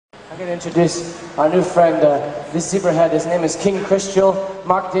I'm going to introduce our new friend, this zebrahead. His name is King Christial,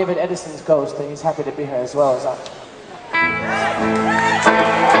 Mark David Edison's ghost, and he's happy to be here as well as us.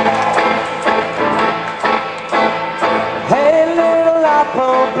 Hey, little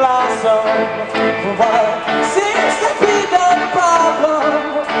apple blossom, what seems to be the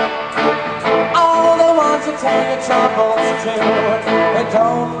problem? All the ones who tell your troubles too, they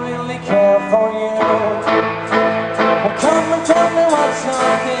don't really care for you. Well, come and tell me what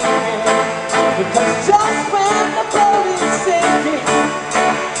you're thinking, because just when the boat is sinking,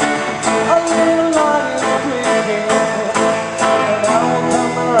 a little light is blinking, and I will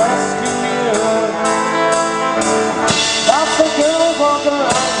come and rescue you. Lots of girls walk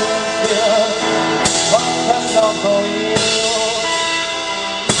around here, but that's not for you.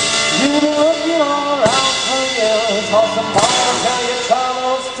 You've been looking all around for years, for someone to tell your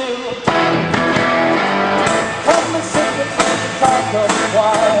troubles too. Come and sit with me and talk a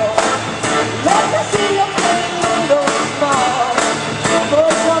while. Let me see your pretty little smile.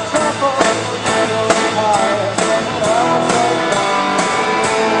 Put your trouble a little higher, and I will say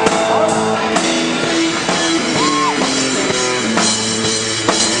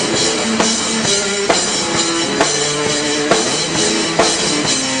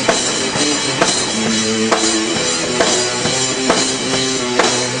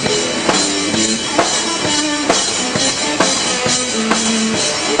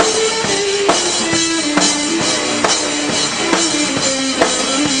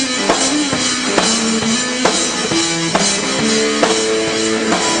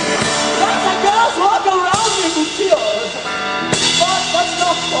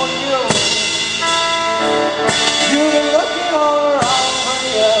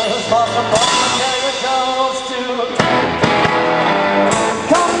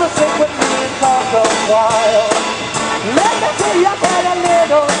while. Let me see you get a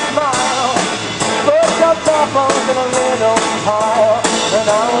little smile. Put your troubles in a little pile, and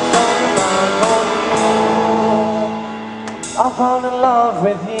I will turn around for you. I'll fall in love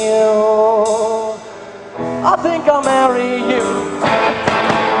with you. I think I'll marry you.